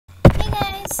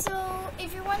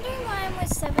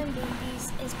with 7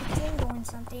 babies is because I'm doing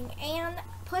something, and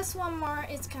plus one more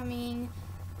is coming.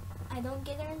 I don't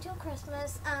get her until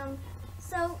Christmas.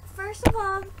 So first of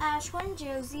all, Ashwin,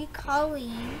 Josie,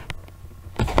 Colleen,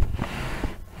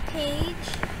 Paige,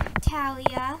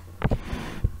 Talia,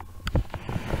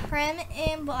 Prim,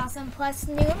 and Blossom, plus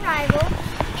new arrival.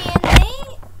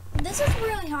 And this is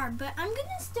really hard, but I'm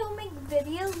gonna still make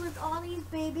videos with all these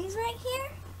babies right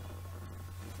here.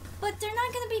 But they're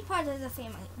not gonna be part of the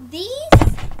family. These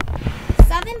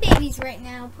 7 babies right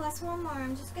now, plus one more.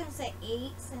 I'm just gonna say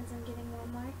 8 since I'm getting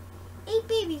one more. 8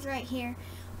 babies right here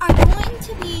are going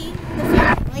to be the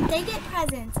family. Like, they get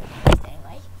presents and everything.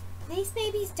 Like, these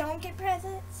babies don't get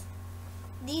presents.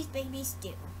 These babies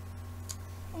do.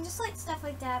 And just like stuff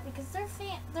like that, because they're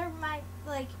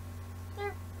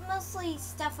mostly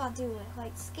stuff I'll do with,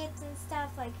 like skits and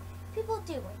stuff. Like, people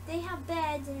do it. They have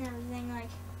beds and everything. Like,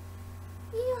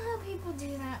 you know how people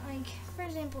do that. Like, for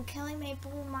example, Kelly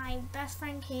Maple, my best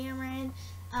friend Cameron,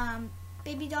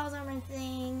 baby dolls are my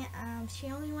thing.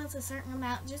 She only wants a certain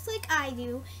amount, just like I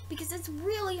do, because it's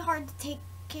really hard to take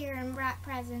care and wrap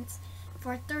presents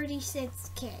for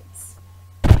 36 kids.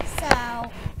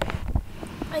 So,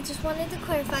 I just wanted to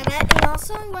clarify that, and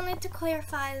also I wanted to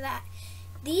clarify that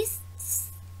these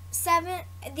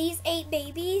 8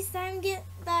 babies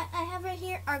that I have right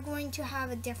here are going to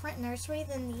have a different nursery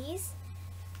than these,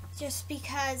 just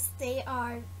because they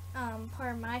are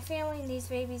part of my family, and these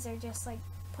babies are just like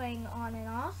playing on and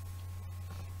off.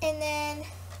 And then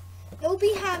they'll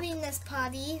be having this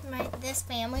potty, this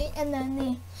family, and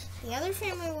then the other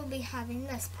family will be having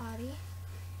this potty.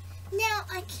 Now,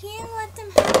 I can let them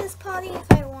have this potty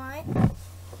if I want.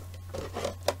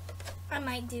 I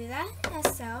might do that,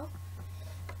 as so.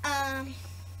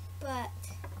 But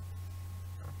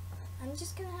I'm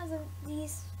just gonna have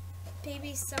these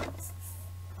babies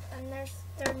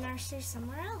their nursery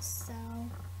somewhere else. So,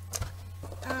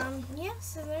 yeah.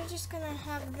 So they're just gonna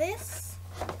have this.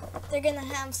 They're gonna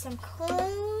have some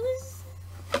clothes.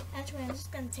 Actually, I'm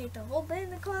just gonna take the whole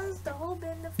bin of clothes, the whole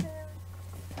bin of food.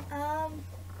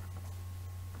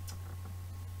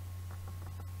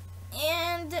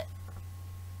 And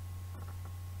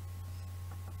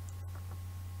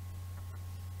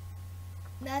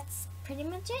that's pretty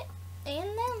much it. And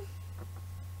them.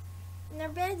 And their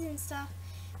beds and stuff.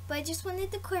 But I just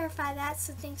wanted to clarify that,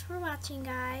 so thanks for watching,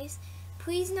 guys.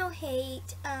 Please no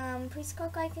hate. Please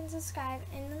click like and subscribe,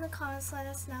 and in the comments let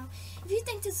us know if you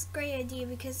think this is a great idea,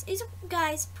 because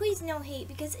guys, please no hate,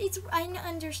 because I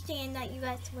understand that you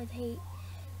guys would hate,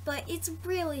 but it's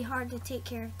really hard to take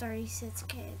care of 36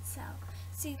 kids. So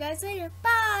see you guys later.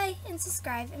 Bye, and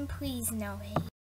subscribe, and please no hate.